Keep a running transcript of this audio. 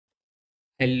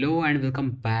Hello and welcome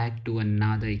back to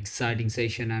another exciting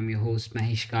session. I'm your host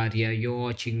Maheshkariya. You're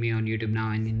watching me on YouTube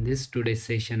now, and in this today's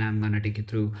session, I'm gonna take you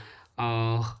through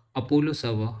Apollo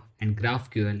server and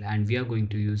GraphQL, and we are going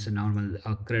to use a normal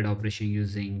CRUD operation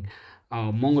using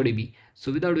MongoDB.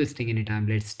 So without wasting any time,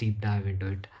 let's deep dive into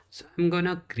it. So I'm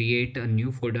gonna create a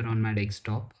new folder on my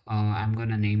desktop. I'm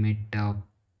gonna name it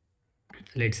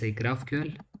let's say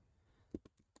GraphQL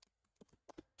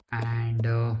and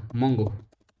Mongo.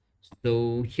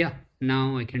 So yeah,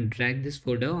 now I can drag this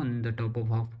folder on the top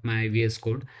of my VS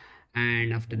Code,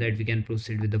 and after that we can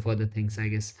proceed with the further things, I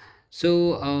guess.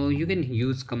 So you can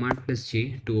use Command plus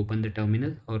J to open the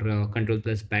terminal, or Control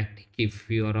plus backtick if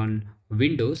you are on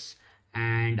Windows.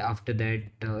 And after that,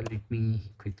 let me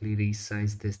quickly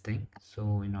resize this thing.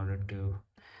 So in order to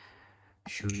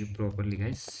show you properly,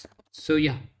 guys. So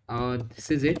yeah,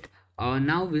 this is it.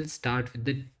 Now we'll start with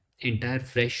the entire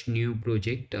fresh new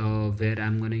project where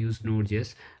I'm gonna use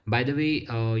Node.js. By the way,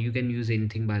 you can use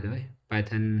anything, by the way,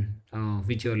 Python,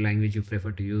 whichever language you prefer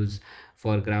to use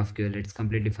for GraphQL, it's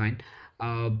completely fine.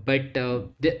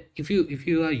 If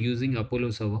you are using Apollo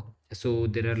server, so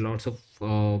there are lots of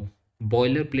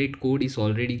boilerplate code is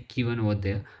already given over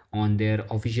there on their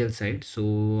official site.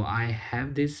 So I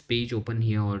have this page open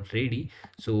here already.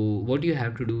 So what you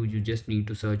have to do, you just need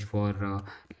to search for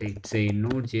let's say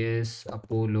Node.js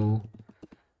Apollo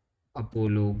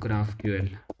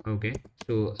GraphQL. Okay,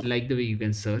 so like the way you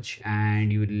can search,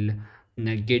 and you will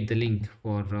get the link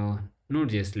for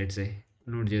Node.js, let's say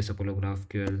Node.js Apollo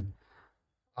GraphQL,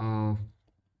 uh,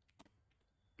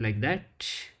 like that,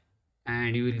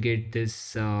 and you will get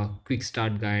this quick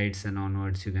start guides and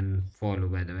onwards you can follow,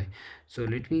 by the way. So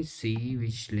let me see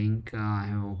which link I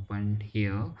have opened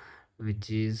here,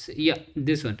 which is, yeah,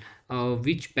 this one,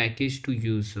 which package to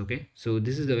use. Okay, so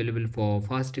this is available for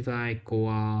Fastify,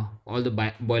 Koa, all the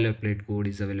boilerplate code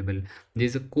is available.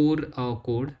 There's a core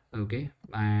code, okay,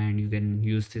 and you can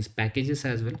use these packages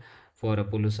as well for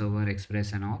Apollo server,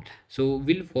 Express and all. So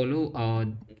we'll follow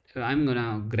I'm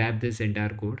gonna grab this entire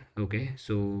code. Okay,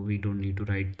 so we don't need to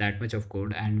write that much of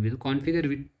code, and we'll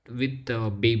configure with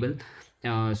Babel.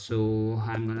 So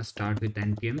I'm gonna start with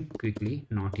npm quickly,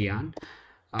 not yarn.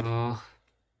 uh,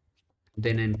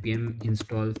 then npm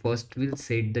install. First we'll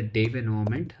set the dev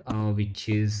environment, which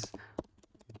is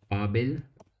Babel.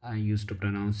 I used to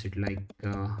pronounce it like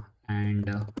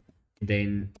and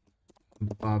then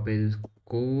Babel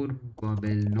core,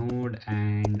 Babel node,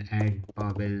 and add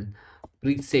Babel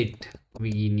preset.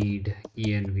 We need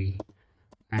env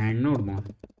and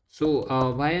nodemon. So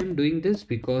why I'm doing this?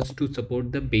 Because to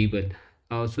support the Babel.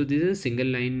 So this is a single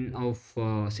line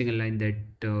that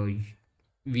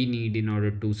we need in order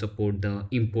to support the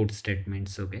import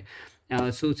statements. Okay,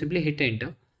 so simply hit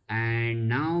enter, and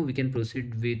now we can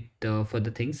proceed with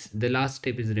further things. The last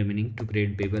step is remaining to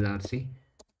create Babel RC.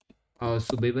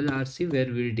 So Babel RC, where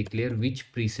we'll declare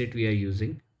which preset we are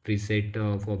using, preset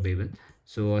for Babel.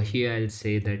 So here I'll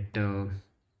say that uh,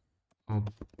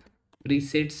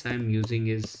 presets I'm using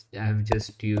is, I have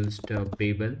just used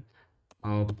Babel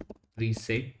uh,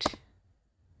 preset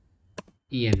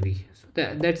env. So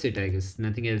that's it, I guess.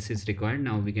 Nothing else is required.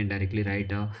 Now we can directly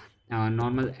write a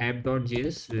normal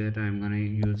app.js, where I'm gonna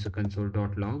use a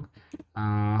console.log,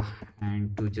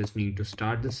 and to just need to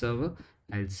start the server,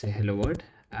 I'll say hello world,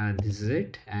 and this is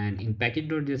it. And in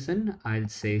package.json, I'll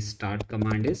say start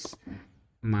command is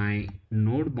my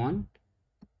nodemon,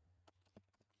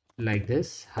 like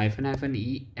this, hyphen hyphen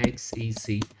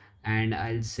exec, and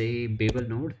I'll say Babel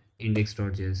node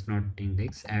index.js, not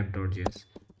index app.js.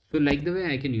 So like the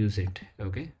way I can use it.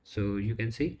 Okay, so you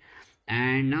can see.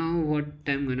 And now what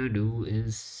I'm gonna do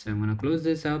is I'm gonna close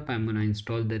this up. I'm gonna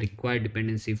install the required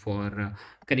dependency for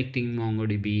connecting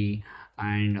MongoDB,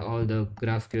 and all the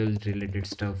GraphQL related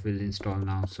stuff will install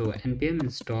now. So npm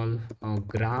install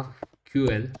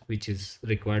GraphQL, which is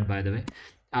required, by the way.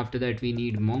 After that we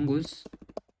need Mongoose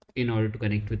in order to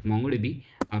connect with MongoDB.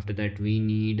 After that we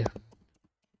need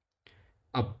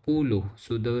Apollo.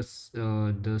 So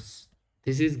this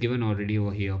is given already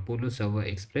over here: Apollo server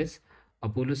Express,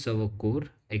 Apollo server core,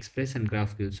 Express, and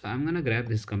GraphQL. So I'm gonna grab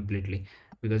this completely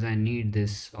because I need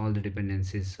this, all the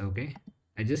dependencies. Okay,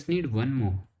 I just need one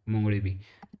more MongoDB.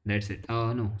 That's it.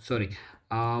 No, sorry.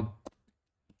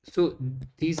 So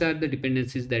these are the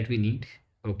dependencies that we need.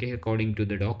 Okay, according to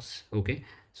the docs. Okay,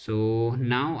 so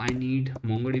now I need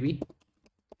MongoDB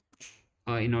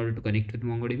in order to connect with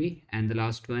MongoDB, and the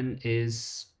last one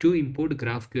is to import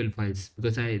GraphQL files,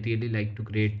 because I really like to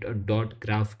create a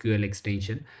 .graphql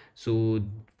extension. So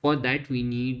for that we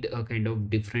need a kind of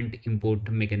different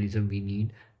import mechanism we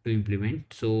need to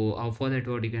implement. So for that,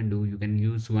 what you can do, you can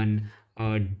use one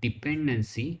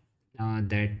dependency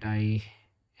that I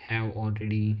have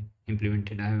already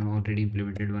implemented. I have already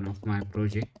implemented one of my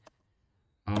project,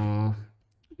 uh,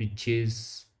 which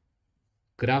is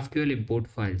GraphQL import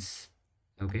files.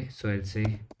 Okay, so I'll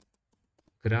say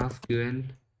GraphQL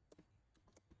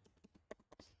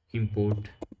import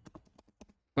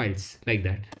files, like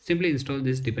that. Simply install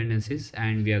these dependencies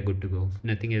and we are good to go.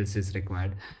 Nothing else is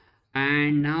required.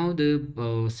 And now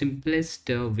the simplest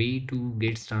way to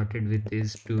get started with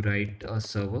is to write a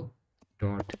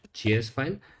server.js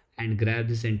file and grab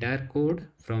this entire code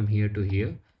from here to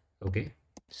here. Okay,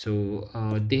 so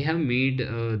they have made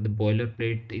the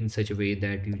boilerplate in such a way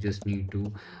that you just need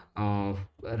to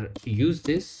use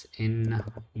this in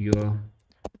your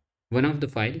one of the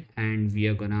file, and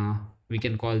we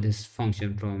can call this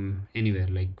function from anywhere,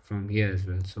 like from here as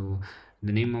well. So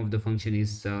the name of the function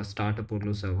is start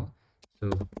Apollo server. So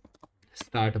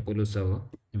start Apollo server,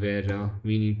 where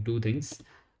we need two things.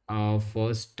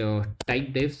 First,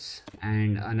 type defs,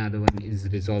 and another one is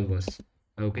resolvers.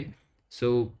 Okay,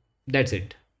 so that's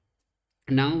it.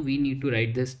 Now we need to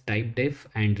write this type def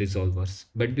and resolvers,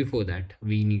 but before that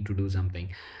we need to do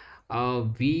something.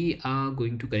 We are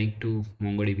going to connect to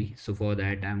MongoDB. So for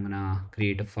that, I'm gonna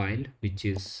create a file which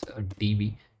is a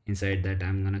DB. Inside that,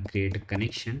 I'm gonna create a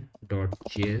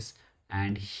connection.js,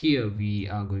 and here we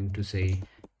are going to say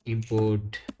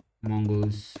import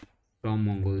Mongos from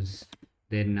Mongos.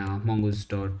 Then Mongos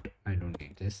dot, I don't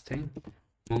need this thing,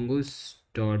 Mongos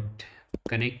dot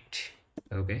connect.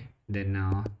 Okay, then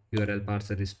URL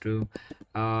parser is true.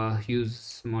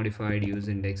 Use modified use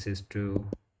index is true.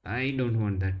 I don't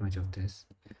want that much of this.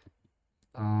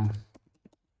 uh,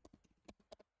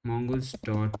 Mongoose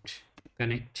dot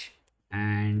connect,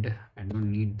 and I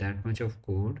don't need that much of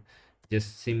code.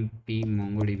 Just simply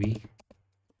MongoDB,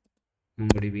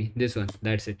 this one,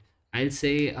 that's it. I'll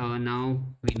say now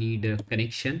we need a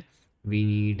connection. We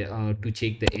need to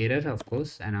check the error, of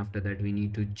course, and after that we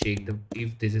need to check the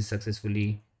if this is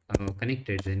successfully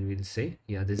connected. Then we'll say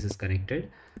yeah, this is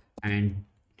connected, and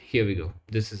here we go,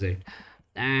 this is it.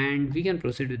 And we can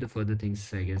proceed with the further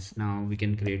things, I guess. Now we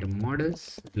can create a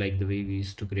models like the way we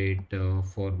used to create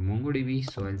for MongoDB.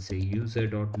 So I'll say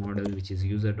user.model, which is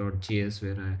user.js,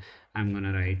 where I'm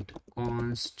gonna write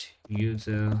const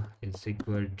user is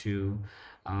equal to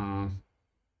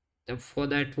for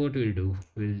that, what we'll do,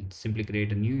 we'll simply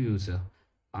create a new user.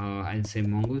 I'll say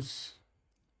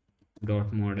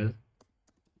mongoose.model,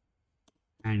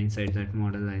 and inside that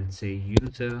model I'll say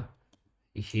user.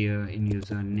 Here in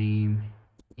user name,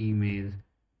 email,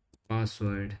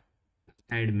 password,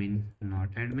 admin,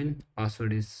 not admin,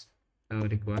 password is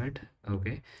required.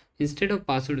 Okay, instead of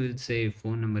password we'll say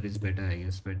phone number is better, I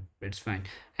guess, but it's fine.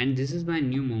 And this is my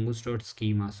new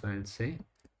mongoose.schema, so I'll say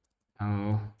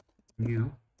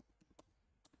new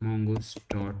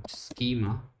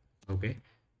mongoose.schema. Okay,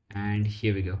 and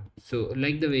here we go. So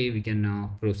like the way we can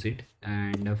now proceed,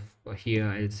 and here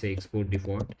I'll say export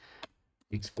default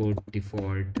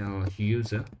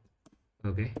user.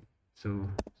 Okay, so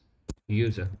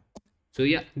user. So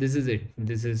yeah, this is it.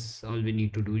 This is all we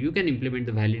need to do. You can implement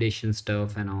the validation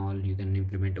stuff and all, you can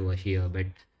implement over here, but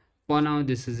for now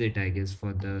this is it, I guess.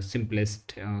 For the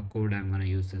simplest code, I'm gonna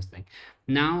use this thing.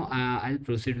 Now I'll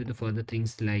proceed with the further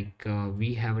things, like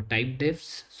we have a type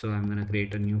defs. So I'm gonna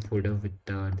create a new folder with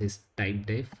this type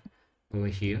def over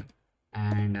here,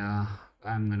 and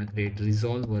I'm gonna create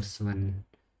resolvers one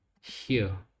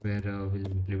here, where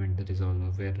we'll implement the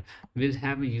resolver, where we'll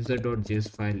have a user.js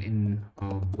file in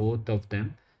both of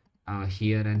them,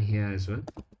 here and here as well,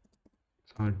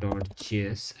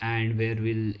 .js, and where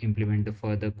we'll implement the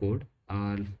further code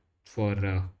for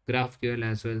GraphQL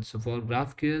as well. So for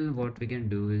GraphQL, what we can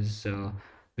do is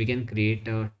we can create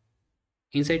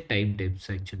inside type defs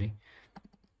actually.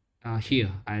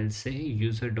 Here I'll say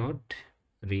user dot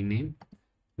rename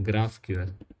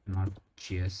GraphQL, not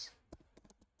JS.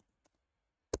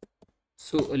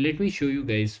 So let me show you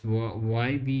guys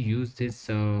why we use this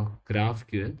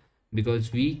GraphQL,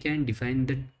 because we can define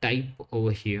the type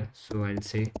over here. So I'll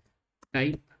say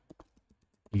type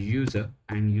user,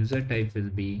 and user type will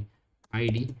be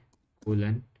id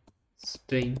colon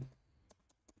string.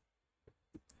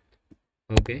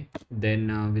 Okay, then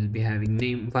we'll be having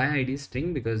name. Why id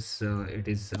string? Because it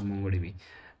is MongoDB.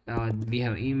 We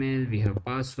have email, we have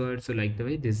password. So like the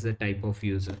way, this is the type of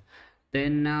user.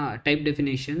 Then type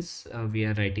definitions we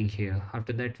are writing here.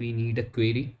 After that we need a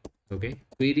query. Okay,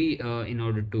 query in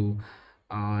order to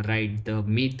write the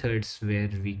methods where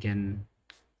we can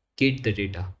get the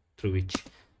data through which.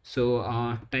 So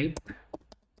type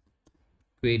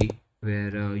query,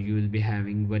 where you will be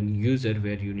having one user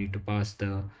where you need to pass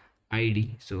the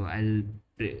id. So I'll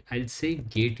I'll say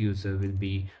get user will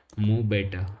be more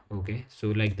better. Okay, so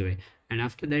like the way, and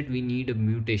after that we need a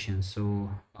mutation. So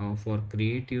for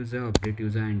create user, update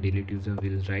user, and delete user,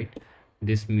 we'll write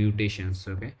this mutations.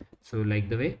 Okay, so like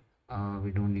the way,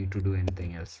 we don't need to do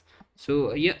anything else.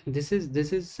 So yeah, this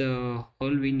is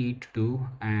all we need to do,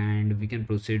 and we can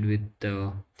proceed with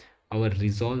our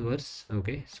resolvers.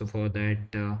 Okay, so for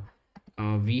that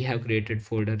we have created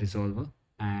folder resolver,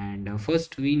 and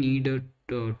first we need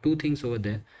two things over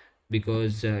there,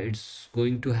 because it's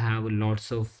going to have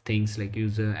lots of things like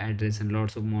user address and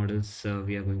lots of models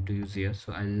we are going to use here.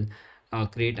 So I'll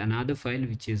create another file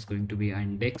which is going to be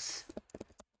index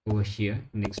over here,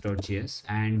 index.js,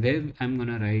 and where I'm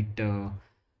gonna write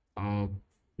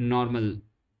normal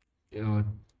uh,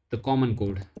 the common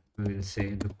code. We will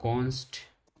say the const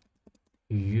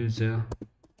user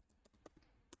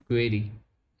query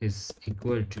is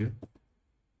equal to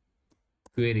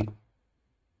query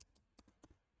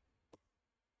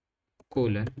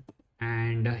colon,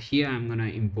 and here I'm gonna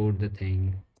import the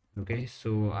thing. Okay,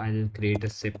 so I'll create a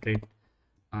separate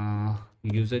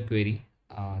user query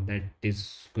that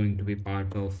is going to be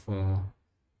part of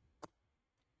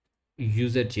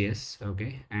user.js.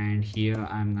 Okay, and here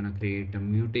I'm gonna create a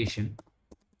mutation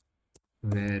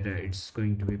where it's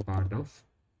going to be part of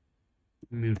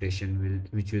mutation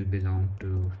which will belong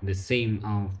to the same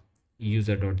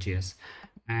user.js,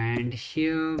 and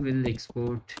here we'll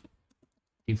export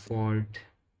default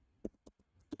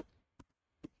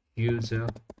user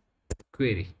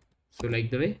query. So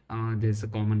like the way, there's a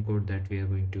common code that we are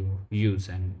going to use,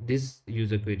 and this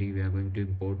user query we are going to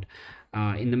import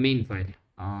in the main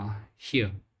file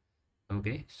here.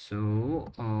 Okay,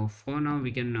 so for now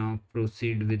we can now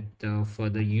proceed with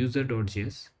further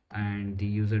user.js, and the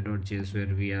user.js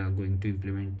where we are going to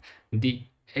implement the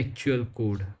actual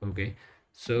code. Okay,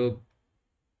 so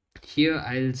here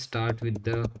I'll start with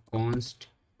the const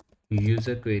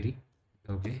user query.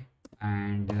 Okay,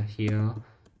 and here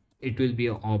it will be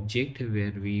an object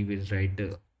where we will write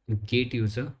the get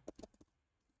user,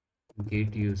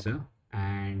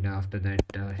 and after that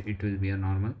it will be a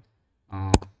normal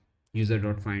uh, user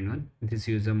dot find one, this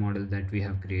user model that we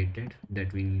have created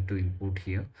that we need to import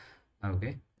here.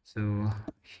 Okay, so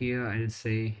here I'll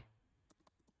say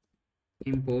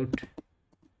import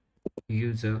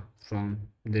user from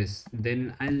this,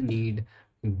 then I'll need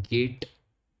get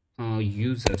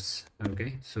users.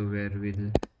 Okay, so where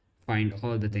we'll find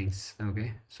all the things.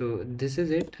 Okay, so this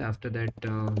is it. After that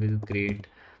we'll create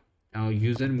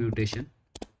user mutation,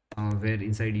 where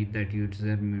inside that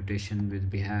user mutation will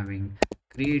be having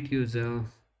create user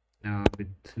with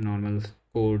normal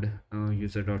code,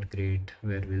 user dot create,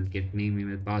 where we'll get name,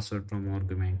 email, password from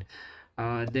argument.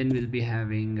 Then we'll be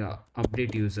having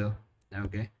update user.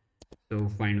 Okay, so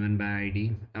find one by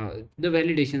id. The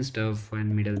validation stuff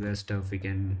and middleware stuff we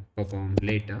can perform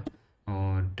later,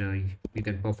 or you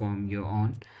can perform your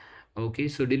own. Okay,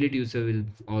 so delete user will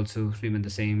also remain the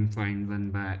same. Find one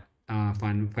by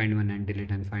find one and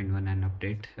delete, and find one and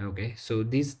update. Okay, so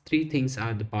these three things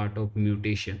are the part of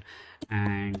mutation,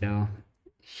 and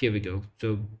here we go.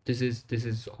 So this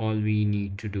is all we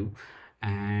need to do,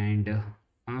 and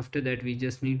after that we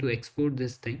just need to export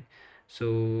this thing.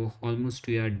 So almost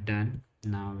we are done.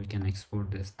 Now we can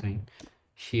export this thing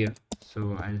here.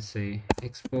 So I'll say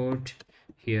export.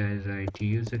 Here I write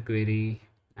user query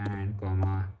and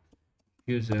comma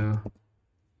user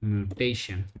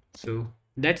mutation. So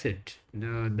that's it.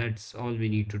 That's all we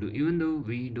need to do, even though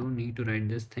we don't need to write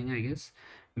this thing, I guess,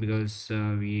 because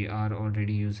we are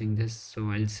already using this. So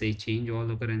I'll say change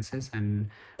all occurrences and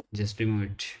just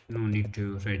remove it. No need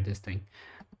to write this thing.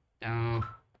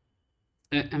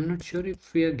 I'm not sure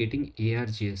if we are getting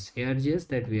args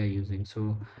that we are using.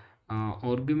 So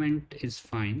argument is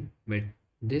fine, but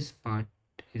this part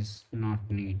is not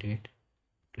needed.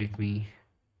 Let me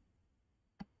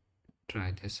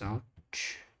try this out.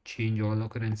 Change all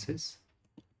occurrences,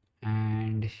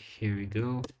 and here we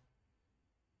go.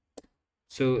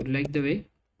 So like the way,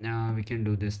 we can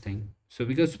do this thing. So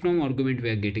because from argument we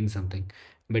are getting something,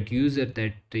 but user,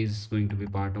 that is going to be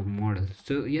part of model.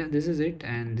 So yeah, this is it,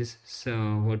 and this is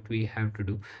what we have to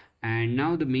do. And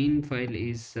now the main file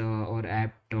is our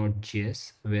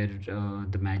app.js, where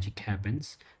the magic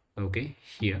happens. Okay,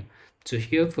 here. So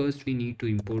here first we need to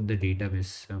import the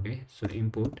database. Okay, so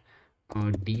import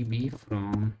db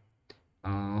from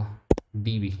uh,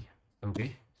 db.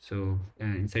 Okay, so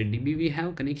inside db we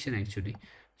have connection actually,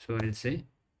 so I'll say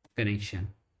connection.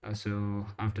 So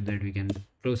after that we can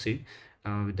proceed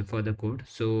with the further code.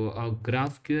 So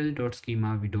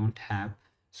GraphQL.schema we don't have.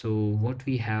 So what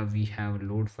we have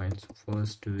load file. So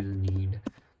first we'll need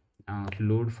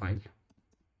load file.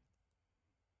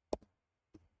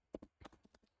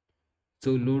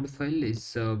 So load file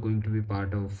is going to be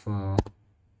part of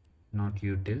not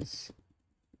utils,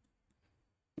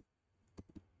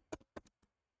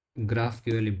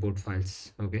 GraphQL import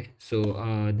files. Okay,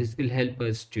 so this will help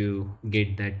us to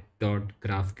get that dot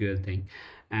GraphQL thing,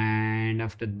 and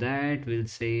after that we'll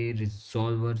say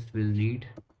resolvers will need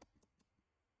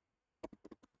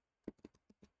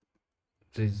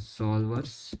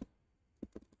resolvers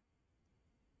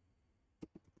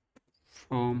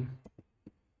from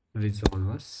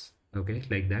resolvers. Okay,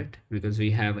 like that, because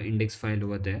we have an index file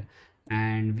over there,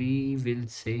 and we will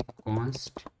say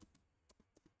const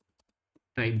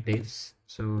type devs.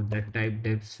 So that type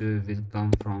devs will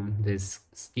come from this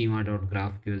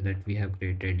schema.graphql that we have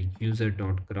created,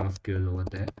 user.graphql over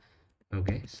there.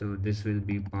 Okay, so this will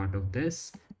be part of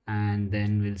this, and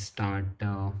then we'll start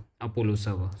Apollo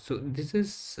server. So this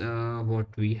is what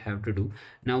we have to do.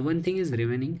 Now one thing is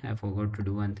remaining, I forgot to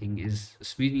do one thing, is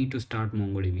we need to start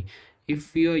MongoDB.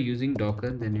 If we are using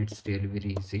Docker, then it's really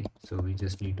very easy. So we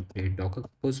just need to create Docker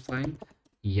compose file,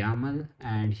 YAML,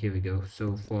 and here we go.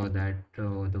 So for that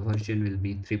the version will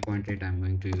be 3.8. I'm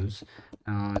going to use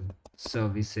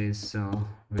services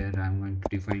where I'm going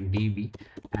to define DB,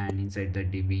 and inside the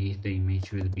DB the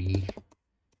image will be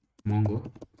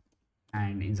Mongo,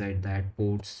 and inside that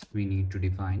ports we need to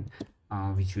define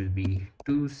which will be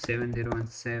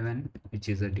 27017, which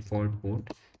is a default port,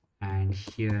 and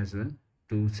here as well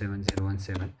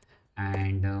 27017.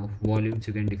 And volumes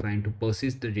you can define to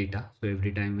persist the data, so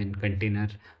every time when container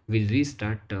will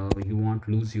restart you won't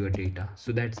lose your data.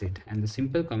 So that's it. And the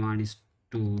simple command is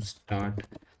to start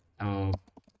uh,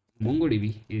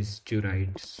 MongoDB is to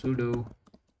write sudo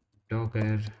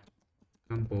docker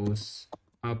compose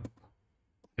up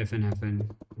fn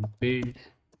build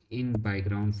in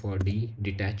background for the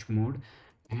detach mode,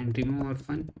 and remove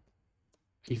orphan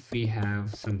if we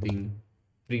have something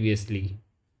previously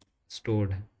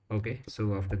stored. Okay,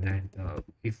 so after that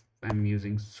if I'm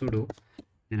using sudo,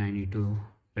 then I need to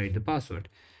write the password.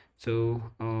 So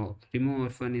remove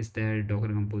orphan is there, docker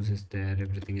compose is there,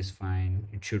 everything is fine,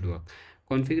 it should work.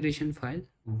 Configuration file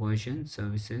version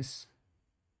services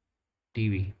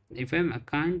TV. If I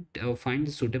can't find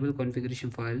the suitable configuration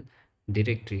file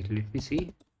directory, let me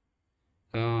see.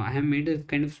 I have made a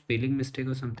kind of spelling mistake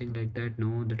or something like that.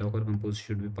 No, the Docker Compose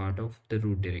should be part of the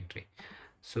root directory.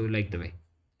 So like the way,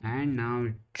 and now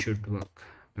it should work.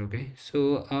 Okay,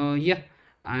 so yeah,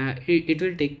 it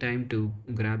will take time to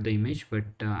grab the image, but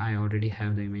I already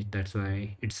have the image. That's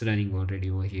why it's running already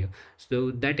over here.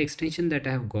 So that extension that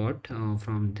I have got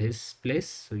from this place,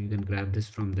 so you can grab this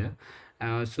from there.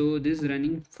 So this is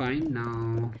running fine.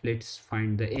 Now let's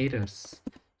find the errors.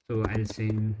 So I'll say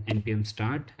npm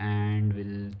start and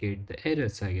we'll get the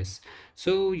errors, I guess.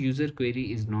 So user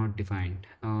query is not defined.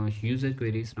 User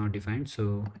query is not defined.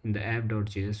 So in the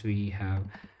app.js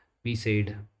we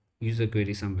said user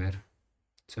query somewhere.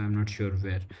 So I'm not sure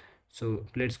where. So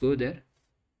let's go there.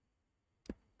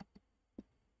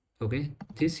 Okay,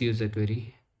 this user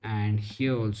query, and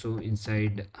here also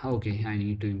inside. Okay, I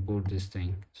need to import this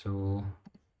thing. So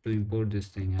to import this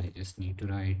thing, I just need to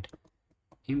write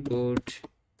import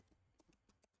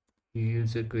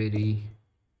user query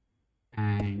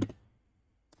and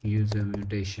user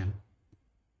mutation.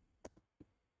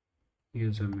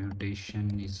 User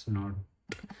mutation is not,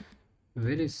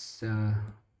 where is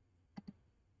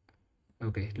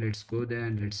okay, let's go there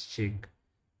and let's check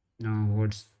now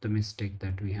what's the mistake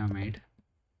that we have made.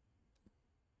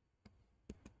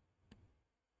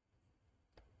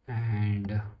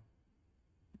 And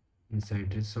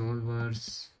inside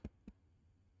resolvers,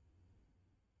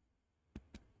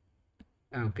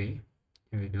 okay,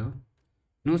 here we go.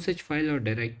 No such file or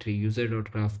directory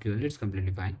user.graphql, it's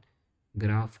completely fine.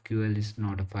 GraphQL is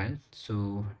not a file,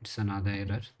 so it's another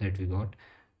error that we got.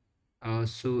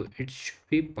 So it should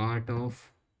be part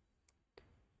of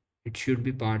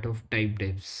type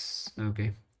devs.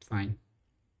 Okay, fine.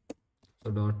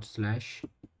 So dot slash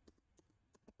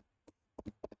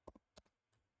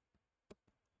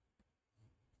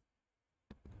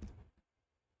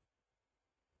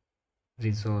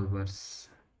resolvers.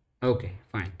 Okay,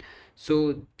 fine.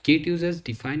 So get users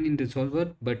defined in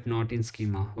resolver but not in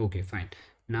schema. Okay, fine.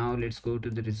 Now let's go to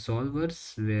the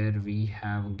resolvers where we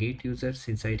have get users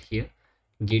inside here.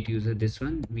 Get user, this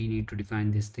one we need to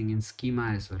define this thing in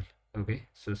schema as well. Okay,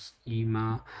 so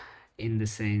schema in the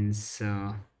sense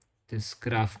this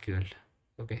GraphQL.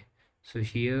 Okay, so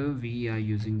here we are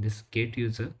using this get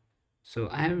user. So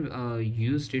I have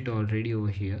used it already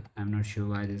over here. I'm not sure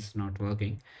why this is not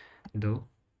working though.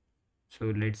 So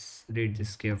let's read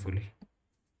this carefully.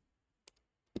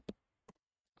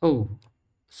 Oh,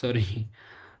 sorry,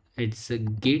 it's a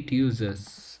get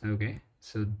users. Okay,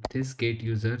 So this get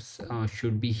users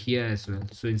should be here as well.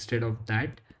 So instead of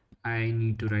that, I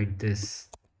need to write this.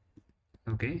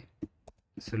 Okay,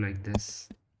 so like this.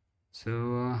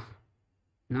 So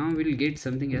now we'll get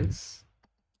something else,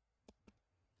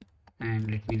 and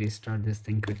let me restart this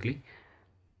thing quickly.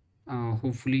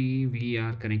 Hopefully we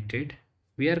are connected.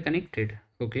 We are connected.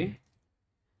 Okay,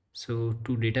 so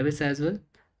to database as well.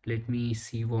 Let me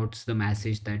see what's the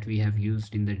message that we have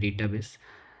used in the database.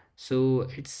 So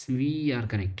it's we are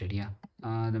connected. Yeah,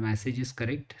 the message is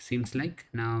correct, seems like.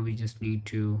 Now we just need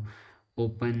to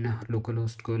open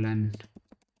localhost colon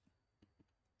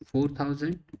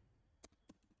 4000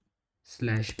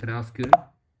 slash GraphQL.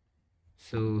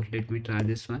 So let me try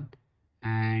this one,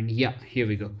 and yeah, here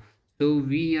we go. So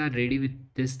we are ready with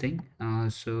this thing.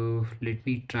 So let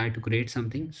me try to create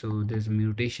something. So there's a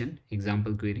mutation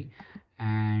example query,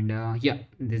 and yeah,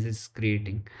 this is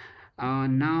creating.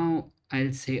 Now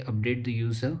I'll say update the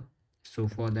user. So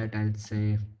for that I'll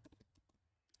say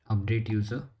update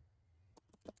user.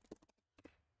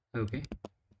 Okay,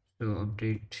 so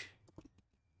update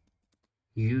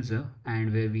user,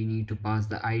 and where we need to pass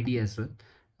the id as well,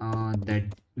 that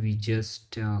we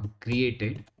just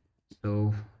created.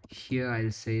 So here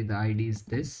I'll say the id is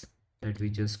this that we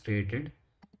just created,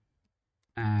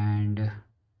 and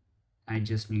I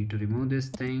just need to remove this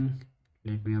thing.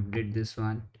 Let me update this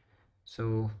one.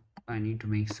 So I need to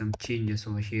make some changes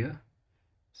over here.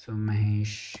 So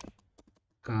Mahesh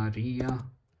Kariya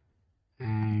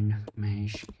and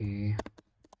Mahesh K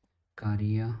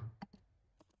Kariya.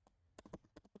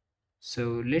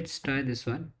 So let's try this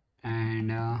one,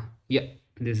 and yeah,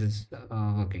 this is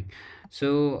working.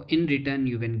 So in return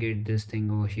you can get this thing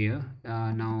over here.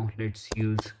 Now let's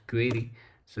use query.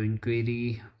 So in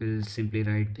query we'll simply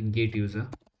write get user.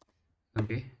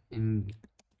 Okay, in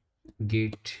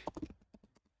get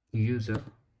user,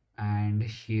 and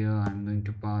here I'm going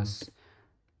to pass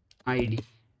id.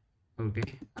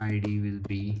 Okay, id will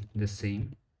be the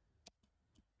same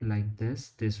like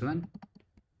this one.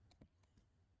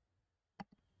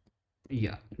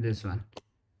 Yeah, this one.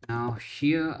 Now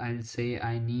here I'll say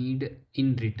I need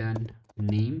in return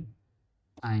name,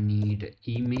 I need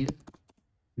email.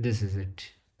 This is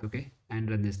it. Okay, and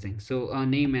run this thing. So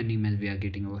name and email we are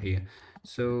getting over here.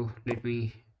 So let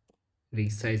me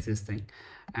resize this thing,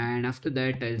 and after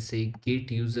that I'll say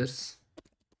get users,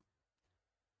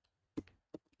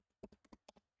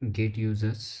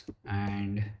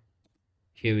 and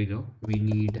here we go. We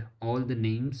need all the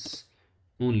names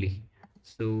only.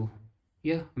 So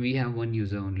yeah, we have one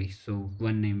user only, so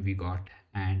one name we got,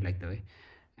 and like the way.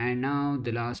 And now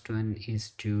the last one is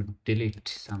to delete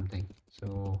something.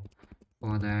 So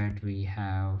for that we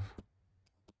have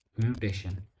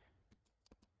mutation.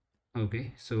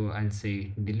 Okay, so I'll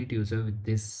say delete user with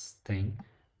this thing,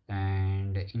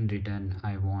 and in return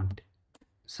I want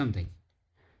something.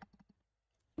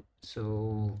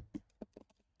 So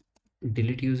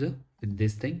delete user with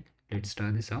this thing. Let's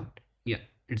try this out. Yeah,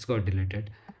 it's got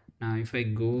deleted. Now if I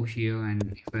go here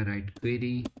and if I write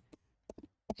query,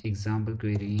 example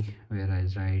query, where I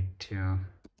write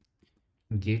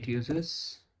get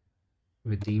users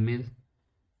with email,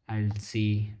 I'll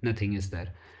see nothing is there.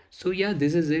 So yeah,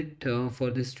 this is it for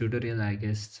this tutorial, I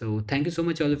guess. So thank you so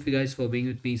much all of you guys for being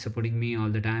with me, supporting me all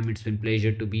the time. It's been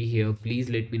pleasure to be here. Please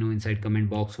let me know inside comment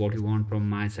box what you want from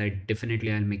my side.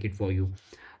 Definitely I'll make it for you.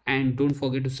 And don't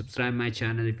forget to subscribe my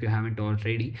channel if you haven't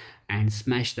already, and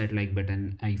smash that like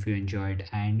button if you enjoyed.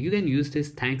 And you can use this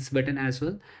thanks button as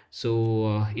well.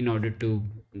 So in order to,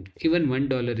 even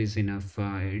 $1 is enough.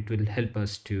 It will help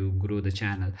us to grow the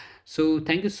channel. So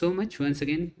thank you so much once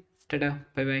again. Tada,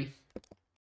 bye bye.